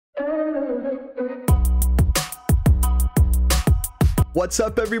What's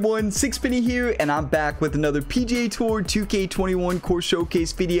up everyone, Sixpenny here, and I'm back with another PGA Tour 2K21 course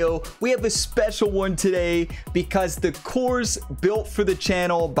showcase video. We have a special one today because the course built for the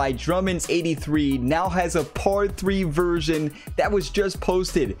channel by Drommens 83 now has a par 3 version that was just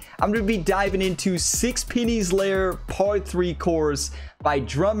posted. I'm going to be diving into Sixpenny's Lair par 3 course by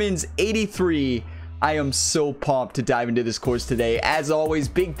Drommens 83. I am so pumped to dive into this course today. As always,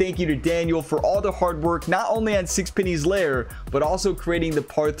 big thank you to Daniel for all the hard work, not only on Sixpenny's Lair, but also creating the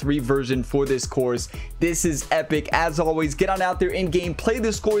par 3 version for this course. This is epic. As always, get on out there in game, play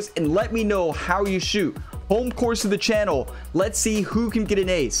this course, and let me know how you shoot. Home course of the channel. Let's see who can get an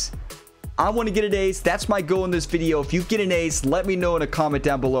ace. I want to get an ace. That's my goal in this video. If you get an ace, let me know in a comment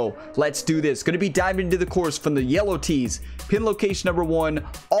down below. Let's do this. Going to be diving into the course from the yellow tees. Pin location number 1.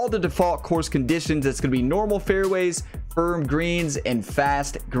 All the default course conditions. It's going to be normal fairways, firm greens, and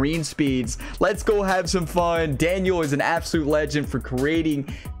fast green speeds. Let's go have some fun. Daniel is an absolute legend for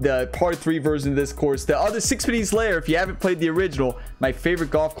creating the par 3 version of this course. The other Sixpenny's Lair, if you haven't played the original, my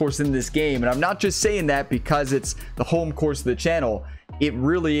favorite golf course in this game. And I'm not just saying that because it's the home course of the channel. It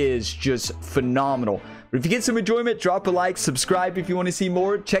really is just phenomenal. But if you get some enjoyment, drop a like, subscribe if you want to see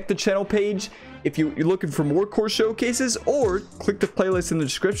more. Check the channel page if you're looking for more course showcases, or click the playlist in the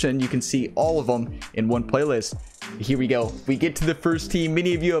description. You can see all of them in one playlist. Here we go. We get to the first tee.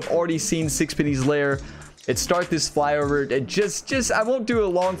 Many of you have already seen Sixpenny's Lair. Let's start this flyover. I won't do a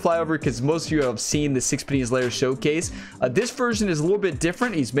long flyover because most of you have seen the Sixpenny's Lair showcase. This version is a little bit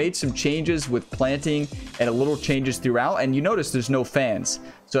different. He's made some changes with planting and a little changes throughout, and you notice there's no fans.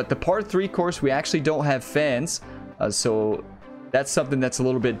 So at the par 3 course, we actually don't have fans. So that's something that's a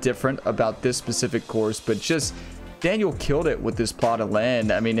little bit different about this specific course. But just Daniel killed it with this plot of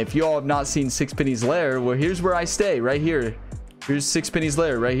land. I mean, if you all have not seen Sixpenny's Lair, well, here's where I stay, right here. Here's Sixpenny's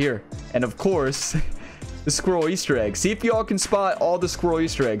Lair right here. And of course, the squirrel Easter egg. See if y'all can spot all the squirrel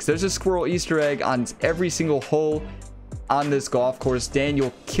Easter eggs. There's a squirrel Easter egg on every single hole on this golf course.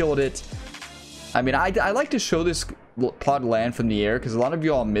 Daniel killed it. I mean, I like to show this plot of land from the air because a lot of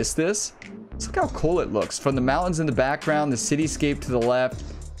y'all miss this. Let's look how cool it looks. From the mountains in the background, the cityscape to the left.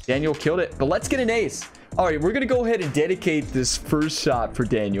 Daniel killed it. But let's get an ace. All right, we're going to go ahead and dedicate this first shot for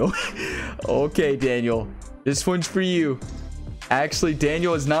Daniel. Okay, Daniel. This one's for you. Actually,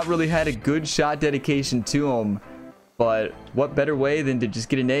 Daniel has not really had a good shot dedication to him, but what better way than to just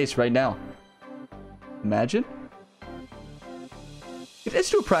get an ace right now? Imagine. Let's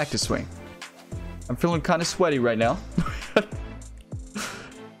do a practice swing. I'm feeling kind of sweaty right now.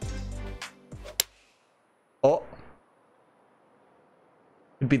 Oh.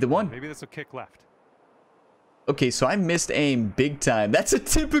 Could be the one. Maybe this will kick left. Okay, so I missed aim big time. That's a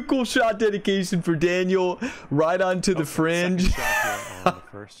typical shot dedication for Daniel. Right onto the fringe.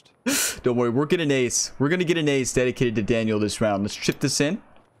 Don't worry, we're getting an ace. We're going to get an ace dedicated to Daniel this round. Let's chip this in.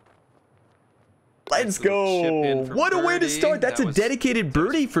 Let's go. What a way to start. That's a dedicated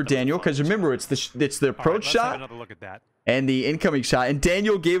birdie for Daniel, because remember, it's the approach shot and the incoming shot. And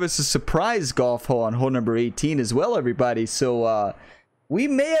Daniel gave us a surprise golf hole on hole number 18 as well, everybody. So we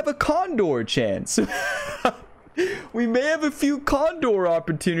may have a condor chance. We may have a few condor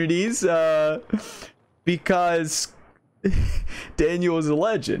opportunities because Daniel is a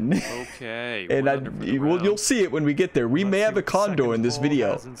legend. Okay. And you'll see it when we get there. We may have a condor in this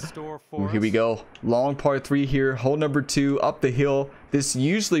video. Ooh, here we go. Long par 3 here. Hole number 2 up the hill. This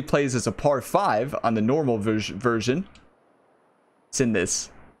usually plays as a par 5 on the normal version. It's in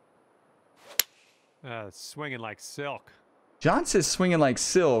this. Swinging like silk. John says swinging like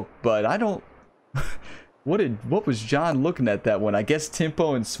silk, but I don't... What was John looking at that one? I guess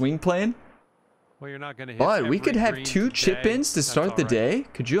tempo and swing playing. Well, you're not gonna hit. But we could have 2 chip-ins to start the day.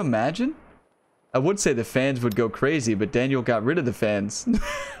 Could you imagine? I would say the fans would go crazy, but Daniel got rid of the fans.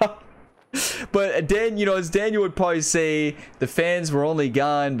 But Dan, you know, as Daniel would probably say, the fans were only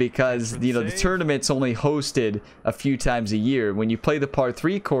gone because, you know, the tournament's only hosted a few times a year. When you play the par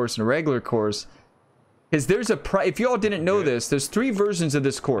 3 course and a regular course, because there's if you all didn't know this, there's 3 versions of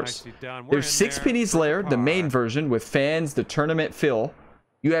this course. There's Sixpenny's Lair, the main version with fans, the tournament fill.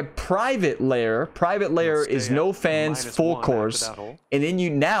 You have Private Lair. Private Lair is no fans, full course. And then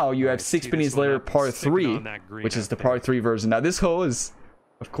you have Sixpenny's Lair par 3, which is the par 3 version. Now this hole is,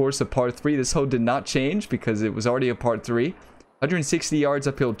 of course, a par 3. This hole did not change because it was already a par 3. 160 yards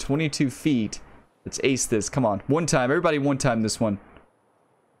uphill, 22 feet. Let's ace this. Come on. One time. Everybody one time this one.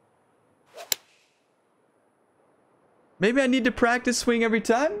 Maybe I need to practice swing every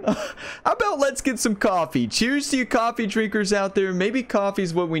time? How about let's get some coffee? Cheers to you coffee drinkers out there. Maybe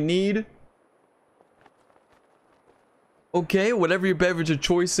coffee's what we need. Okay, whatever your beverage of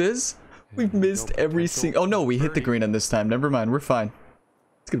choice is. We've missed every single... Oh no, we hit the green on this time. Never mind, we're fine.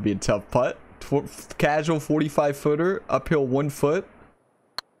 It's gonna be a tough putt. Casual 45 footer, uphill 1 foot.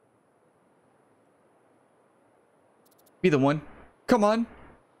 Be the one. Come on.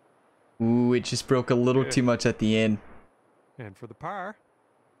 Ooh, it just broke a little too much at the end. And for the par.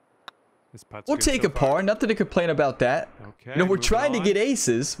 This putt's We'll good take so a par. far. Nothing to complain about that. Okay, You know, we're moving trying to on. get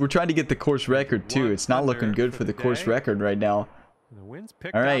aces. We're trying to get the course record too. It's not looking good for the course day. record right now. And the wind's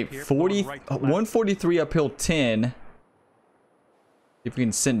picked All up right, here, 40, blowing right to left. 143 uphill 10. See if we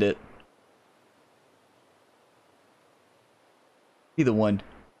can send it. Be the one.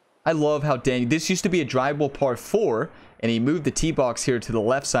 I love how Daniel. This used to be a drivable par 4, and he moved the tee box here to the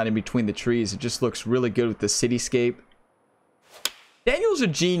left side in between the trees. It just looks really good with the cityscape. Daniel's a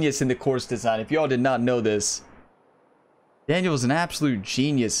genius in the course design. If y'all did not know this, Daniel's an absolute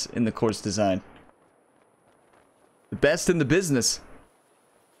genius in the course design. The best in the business.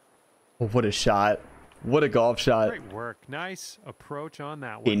 Oh, what a shot. What a golf shot. Great work. Nice approach on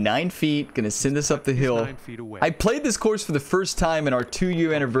that Okay, one. 9 feet. Gonna send this up the He's hill. 9 feet away. I played this course for the first time in our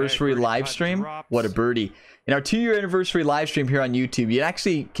 2-year anniversary birdie live putt stream. drops. What a birdie. In our 2-year anniversary live stream here on YouTube, you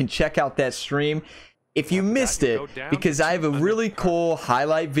actually can check out that stream if you missed it, because I have a really cool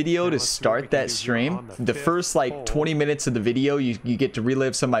highlight video to start that stream. The first like 20 minutes of the video, you get to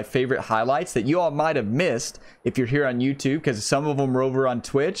relive some of my favorite highlights that you all might have missed if you're here on YouTube, because some of them are over on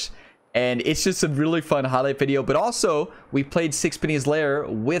Twitch. And it's just a really fun highlight video. But also, we played Sixpenny's Lair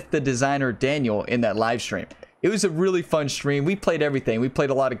with the designer Daniel in that live stream. It was a really fun stream. We played everything. We played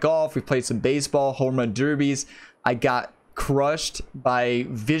a lot of golf. We played some baseball, home run derbies. I got crushed by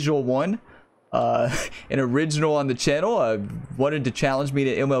Visual One, an original on the channel. Wanted to challenge me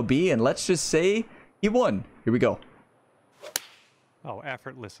to MLB, and let's just say he won. Here we go. Oh,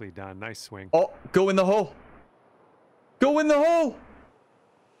 effortlessly done. Nice swing. Oh, go in the hole. Go in the hole.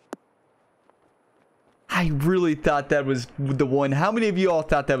 I really thought that was the one. How many of you all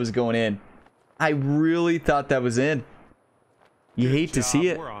thought that was going in? I really thought that was in. You Good hate to see job.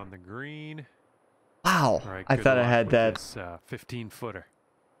 it. We're on the green. Wow. All right, I good thought I luck had with that. this, 15-footer.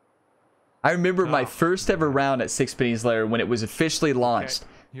 I remember my Oh. first ever round at Sixpenny's Lair when it was officially launched.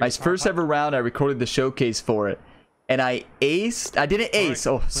 My Here's first par ever round, I recorded the showcase for it. And I aced. I didn't ace.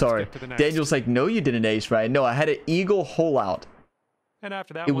 right, Oh, sorry. get to the next. Daniel's like, no, you didn't ace, right? No, I had an eagle hole out. And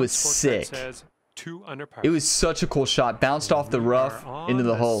after that, It one, was scorecard sick. Says 2 under par. It was such a cool shot. Bounced off the We rough are into on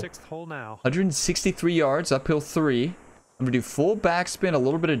the hole. 6th hole now. 163 yards, uphill 3. I'm gonna do full backspin, a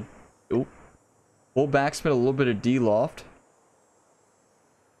little bit of full backspin, a little bit of D-loft.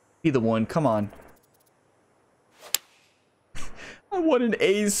 Be the one, come on. I want an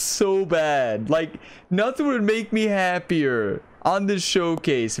ace so bad. Like, nothing would make me happier on this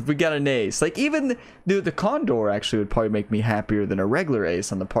showcase if we got an ace. Like, even the Condor actually would probably make me happier than a regular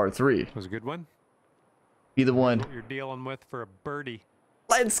ace on the par 3. Was a good one. Be the one. What you're dealing with for a birdie.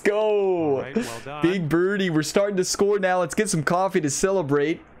 Let's go. All right, well done. Big birdie. We're starting to score now. Let's get some coffee to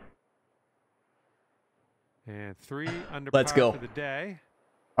celebrate. And 3 under Let's par go. for the day.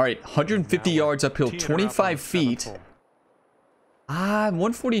 All right, 150 Now yards uphill, teeing her up on the 25 7th feet. hole.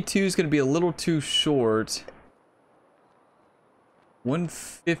 142 is going to be a little too short.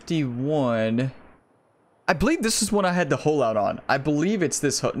 151. I believe this is one I had the hole out on. I believe it's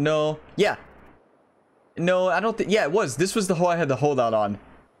this hole. No. Yeah. No, I don't think. Yeah, it was. This was the hole I had the hole out on.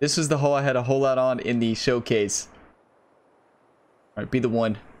 This was the hole I had a hole out on in the showcase. All right, be the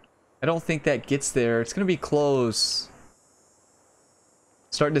one. I don't think that gets there. It's going to be close.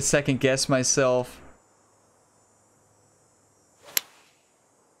 Starting to second guess myself.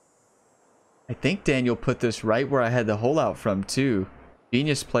 I think Daniel put this right where I had the hole out from too.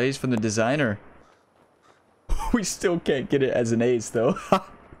 Genius plays from the designer. We still can't get it as an ace though.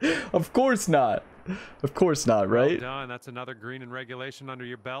 Of course not. Of course not, right? Well done. That's another green in regulation under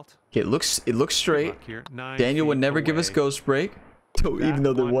your belt. Okay, it looks straight. Luck here. 9 Daniel would feet never give us away. ghost break. Even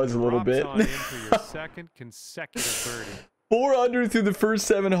though there That was a one little drops bit. on in for your second consecutive birdie. 4 under through the first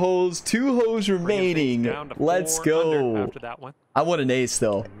 7 holes. 2 holes Bringing remaining. things down to Let's 4 under go. after that one. I want an ace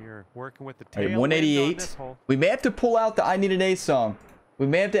though. And you're working with the All right, tail end on 188. this hole. We may have to pull out the I Need an Ace song. We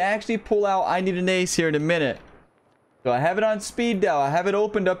may have to actually pull out I Need an Ace here in a minute. So I have it on speed dial. I have it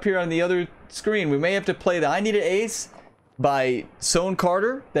opened up here on the other screen. We may have to play the I Need an Ace by Sohn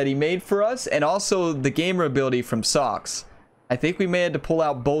Carter that he made for us, and also the gamer ability from Socks. I think we may have to pull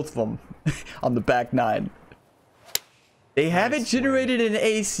out both of them on the back 9. They haven't generated an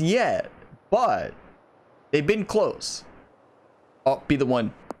ace yet, but they've been close. Oh, be the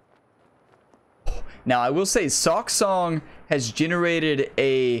one. Now, I will say Sock Song has generated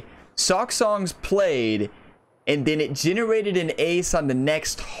a... Sock Song's played, and then it generated an ace on the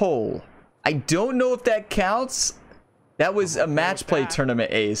next hole. I don't know if that counts. That was a match play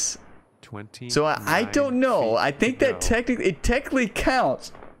tournament ace. 20. So I don't know. I think that technically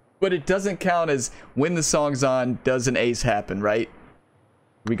counts, but it doesn't count as when the song's on, does an ace happen, right?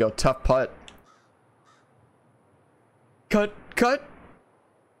 Here we go. Tough putt. Cut.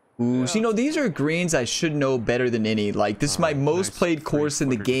 Ooh, so, you know, these are greens I should know better than any. Like, this is my most played course in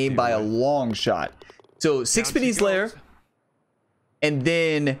the game by a long shot. So, Sixpenny's Lair. And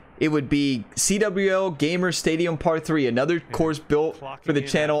then it would be CWL Gamer Stadium Par 3, another course built for the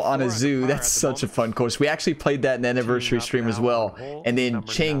channel on a zoo. That's such a fun course. We actually played that in the anniversary stream as well. And then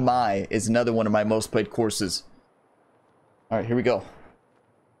Chiang Mai is another one of my most played courses. All right, here we go.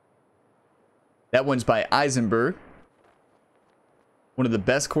 That one's by Eisenberg. One of the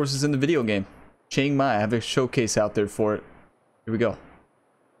best courses in the video game. Chiang Mai. I have a showcase out there for it. Here we go.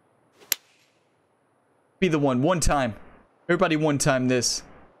 Be the one time. Everybody one time this.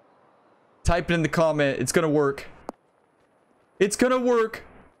 Type it in the comment. It's gonna work. It's gonna work.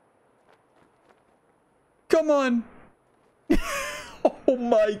 Come on. Oh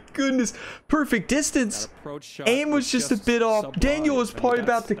my goodness. Perfect distance. Aim was just a bit off. Daniel was probably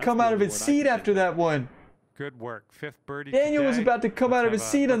about to come out of his seat after that one. Good work. 5th birdie. Daniel was about to come out of his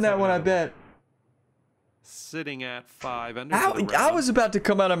seat on that one, I bet. Sitting at 5 under. I was about to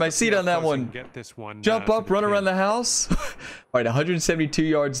come out of my seat on that one. Get this one. Jump up, run around the house. All right, 172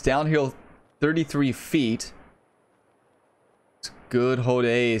 yards, downhill 33 feet. Good hold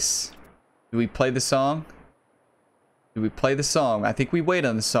ace. Do we play the song? Do we play the song? I think we wait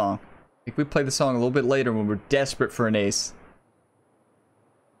on the song. I think we play the song a little bit later when we're desperate for an ace.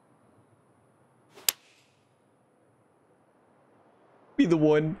 Be the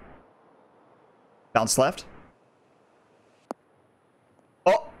one. Bounce left.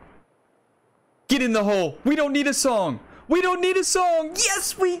 Oh. Get in the hole. We don't need a song. We don't need a song.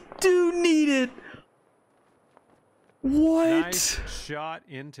 Yes, we do need it. What? Nice shot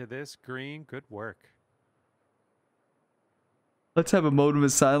into this green. Good work. Let's have a moment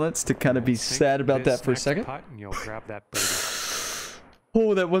of silence to kind of be sad about that for a second. Putt and you'll grab that birdie.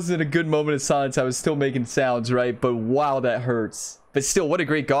 Oh, that wasn't a good moment of silence. I was still making sounds, right? But wow, that hurts. But still, what a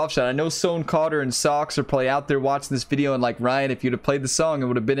great golf shot. I know Sohn Carter and Socks are probably out there watching this video and like, Ryan, if you'd have played the song, it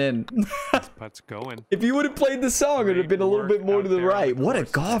would have been in. This putt's going. If you would have played the song, it would have been a little bit more to the right. What a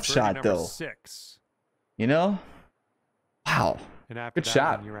golf shot, though. 6. You know? Wow. And after good that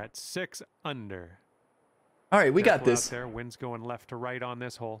shot. one, you're at 6 under. All right, we got this. Out there. Wind's going left to right on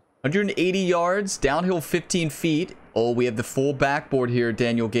this hole. 180 yards, downhill 15 feet. Oh, we have the full backboard here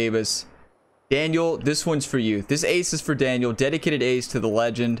Daniel gave us. Daniel, this one's for you. This ace is for Daniel. Dedicated ace to the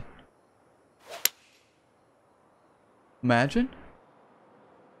legend. Imagine.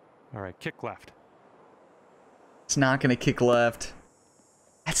 All right, kick left. It's not going to kick left.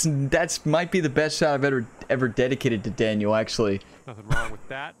 That's might be the best shot I've ever dedicated to Daniel, actually. Nothing wrong with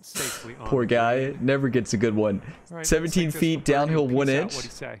that. Safely on. Poor guy. Never gets a good one. Right, 17 feet, downhill 1 inch.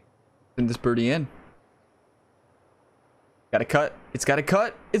 What'd he say? Send this birdie in. Got to cut. It's got to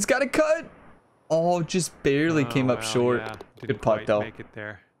cut. It's got to cut. Oh, just barely came up short. Yeah. Good putt, though. Make it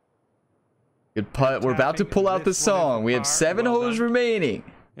there. Good putt. We're about to pull out the song. We have 7 holes remaining.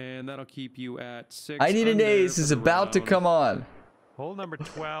 And that'll keep you at 6. I need an ace is about to come on. Hole number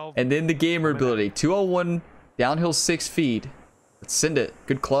 12. And then the gamer ability. 201, downhill 6 feet. Let's send it.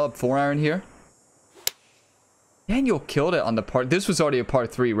 Good club. 4-iron here. Daniel killed it on the par. This was already a par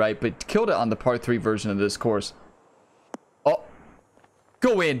 3, right? But killed it on the par 3 version of this course. Oh.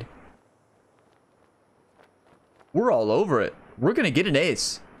 Go in. We're all over it. We're going to get an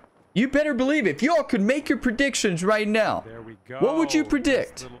ace. You better believe it. If y'all could make your predictions right now, There we go. what would you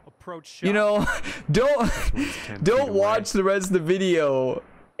predict? Approach You know, don't watch the rest of the video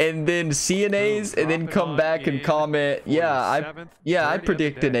and then see an ace and then come back and comment, yeah, I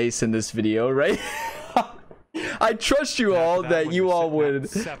predict an ace in this video, right? I trust you all that you all would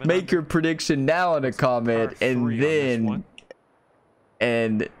make your prediction now in a comment and then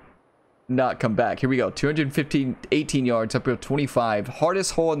not come back. Here we go. 18 yards, uphill 25.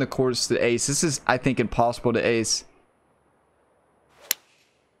 Hardest hole in the course to ace. This is, I think, impossible to ace.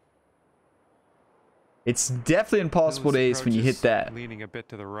 It's definitely impossible to ace when you hit that. Leaning a bit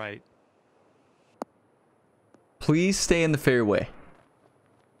to the right. Please stay in the fairway.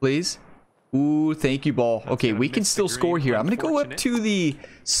 Please. Ooh, thank you, ball. Okay, we can still score here. I'm going to go up to the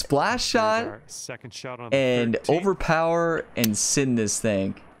splash shot Second shot on and 13th. overpower and send this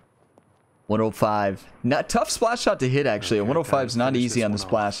thing. 105. Not tough splash shot to hit, actually. A 105 is not easy on the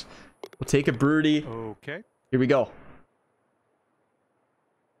splash. We'll take a birdie. Okay. Here we go.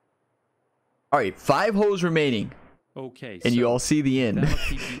 All right, 5 holes remaining. Okay. And you so all see the end. that'll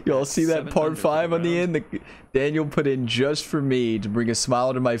keep You all at see that 7 par under for 5 the on the round. end that Daniel put in just for me to bring a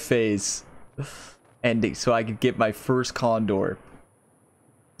smile to my face. And so I could get my first condor.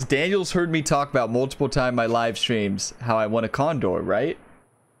 Daniel's heard me talk about multiple times in my live streams how I want a condor, right?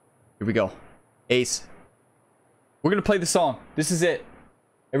 Here we go. Ace. We're going to play the song. This is it.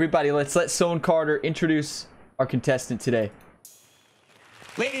 Everybody, let's let Sohn Carter introduce our contestant today.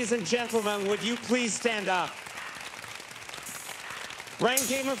 Ladies and gentlemen, would you please stand up? Ryan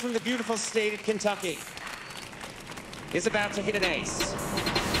Gamer from the beautiful state of Kentucky is about to hit an ace.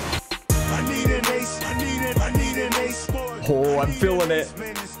 I need an ace. I need an ace. Oh, I'm feeling it.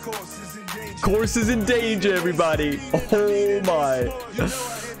 Course is in danger, everybody. Oh my.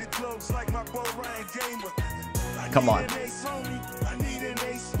 Come on.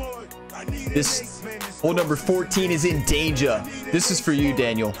 This hole number 14 is in danger. This is for you,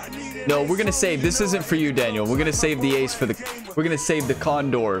 Daniel. No, we're gonna save. This isn't for you, Daniel. We're gonna save the ace for the. We're gonna save the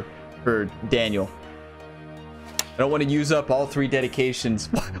condor for Daniel. I don't want to use up all 3 dedications.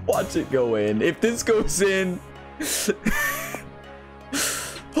 Watch it go in. If this goes in.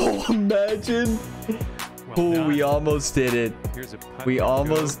 Oh, imagine. Oh, we almost did it. Here's a putt We to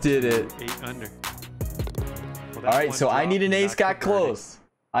almost go did to it. 8 under. Well, All right, so I need an ace got close.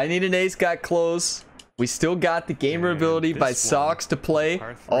 I need an ace got close. We still got the gamer And ability by this Socks to play.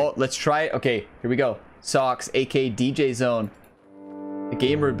 par 3. Oh, let's try it. Okay, here we go. Socks, aka DJ Zone. The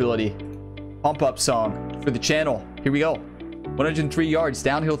gamer ability. Pump up song for the channel. Here we go. 103 yards,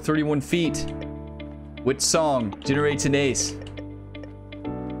 downhill 31 feet. Which song generates an ace?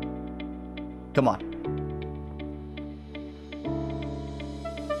 Come on.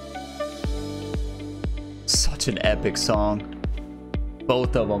 Such an epic song.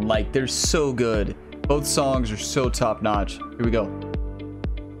 Both of them, like, they're so good. Both songs are so top notch. Here we go.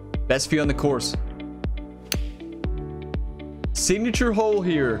 Best view on the course. Signature hole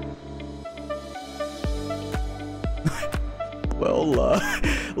here. Well,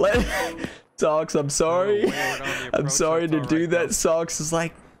 Socks, I'm sorry. wayward on the I'm approach. sorry That's to all do right, that. though. Socks is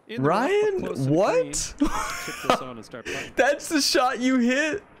like, In the rough, but Ryan, close and what? Chip this on and start putting. That's the shot you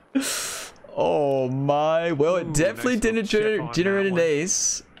hit? Oh my. Well, it Ooh, definitely nice little didn't chip on generate that an one.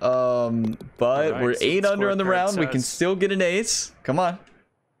 ace. But Alright, we're so 8 under on the scorecard round. We can says- still get an ace. Come on.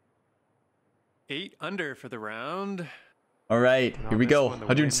 8 under for the round. All right, And here on we this go. one, the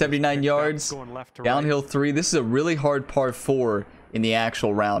wind is 179 picked up, yards. going left to right. Downhill 3. This is a really hard par 4 in the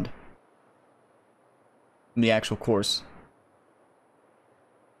actual round. In the actual course.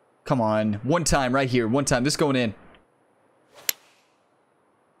 Come on. One time right here. One time. This going in.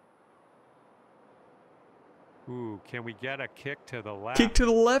 Ooh, can we get a kick to the left? Kick to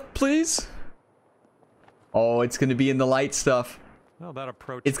the left, please. Oh, it's going to be in the light stuff. Well, that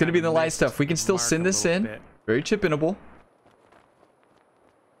approach It's going to be in the kinda light missed stuff. We can the still mark send a this little in. bit. Very chip-inable.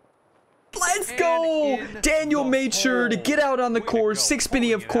 Let's And go! in Daniel the made sure to hole. get out on the Way to course. go, Sixpenny,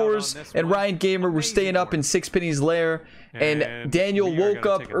 pulling of it out course, on this and one. Ryan Gamer were Amazing staying up in work. Sixpenny's lair. And Daniel we are woke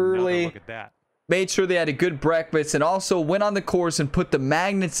gonna up take another early, look at that. made sure they had a good breakfast, and also went on the course and put the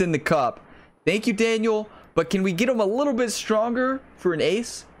magnets in the cup. Thank you, Daniel. But can we get him a little bit stronger for an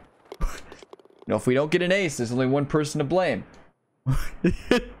ace? No, if we don't get an ace, there's only one person to blame.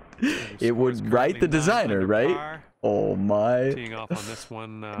 It Score would is write the currently 9 designer, under right? par. Oh my. Teeing off on this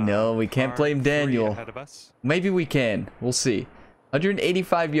one. No, we can't par blame 3 Daniel. ahead of us. Maybe we can. We'll see.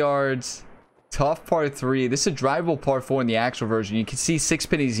 185 yards. Tough par 3. This is a drivable par 4 in the actual version. You can see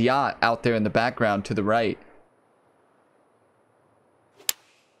Sixpenny's yacht out there in the background to the right.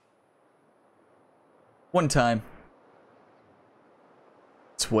 One time.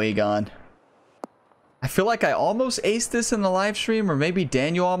 It's way gone. I feel like I almost aced this in the live stream, or maybe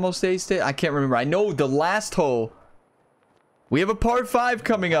Daniel almost aced it. I can't remember. I know the last hole. We have a par 5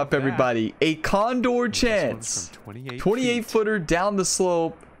 coming up, everybody. A condor This chance. one's from 28 feet. footer down the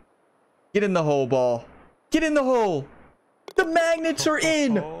slope. Get in the hole, ball. Get in the hole. The magnets are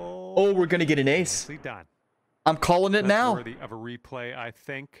in. Oh, we're going to get an ace. Nicely done. I'm calling it That's now. worthy of a replay, I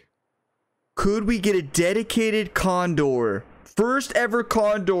think. Could we get a dedicated condor? First ever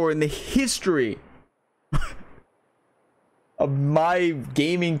condor in the history of my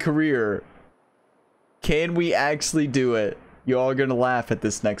gaming career. Can we actually do it? You all are going to laugh at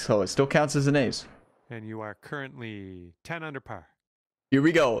this next hole. It still counts as an ace. And you are currently 10 under par. Here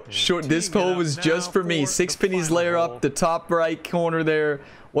we go. Short. This teeing it hole up was now just for me. for the Sixpenny's final lair hole. up the top right corner there.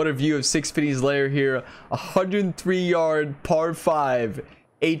 What a view of Sixpenny's lair here. 103-yard par 5.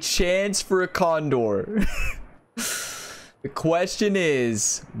 A chance for a condor. The question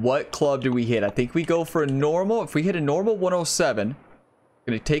is, what club do we hit? I think we go for a normal. If we hit a normal 107,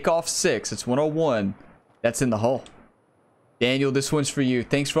 gonna take off 6. It's 101. That's in the hole. Daniel, this one's for you.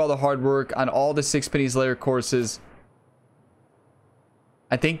 Thanks for all the hard work on all the Sixpenny's Lair courses.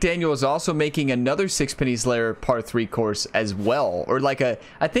 I think Daniel is also making another Sixpenny's Lair par 3 course as well. Or like a...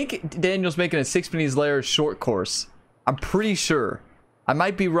 I think Daniel's making a Sixpenny's Lair short course. I'm pretty sure. I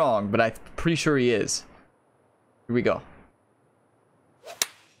might be wrong, but I'm pretty sure he is. Here we go.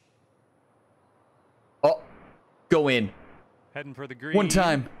 Oh. Go in. Heading for the green. One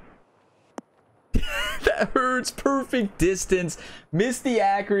time. That hurts. Perfect distance. Missed the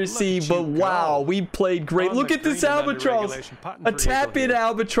accuracy, but wow, we played great. Look at this albatross. A tap-in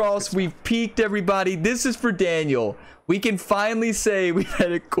albatross. We've peaked, everybody. This is for Daniel. We can finally say we've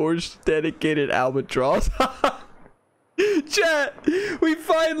had a course dedicated albatross. Chat, we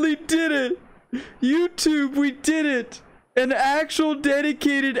finally did it. YouTube, we did it. An actual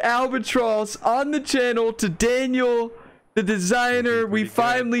dedicated albatross on the channel to Daniel, the designer. We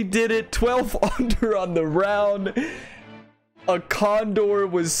finally did it. 12 under on the round. A condor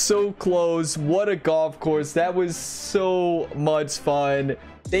was so close. What a golf course. That was so much fun.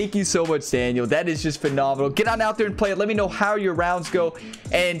 Thank you so much, Daniel. That is just phenomenal. Get on out there and play it. Let me know how your rounds go.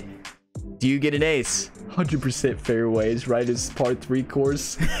 And do you get an ace? 100% fairways, right? As par 3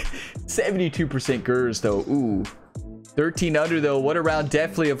 course. 72% GERS though. Ooh. 13 under though. What a round.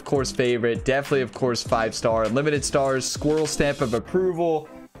 Definitely of course favorite. Definitely of course 5-star. Limited stars. Squirrel stamp of approval.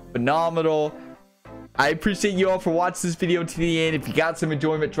 Phenomenal. I appreciate you all for watching this video to the end. If you got some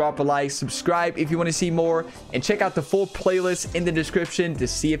enjoyment, drop a like, subscribe if you want to see more, and check out the full playlist in the description to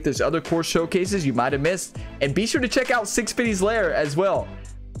see if there's other course showcases you might have missed. And be sure to check out Sixpenny's Lair as well.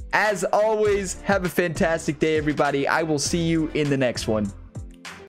 As always, have a fantastic day, everybody. I will see you in the next one.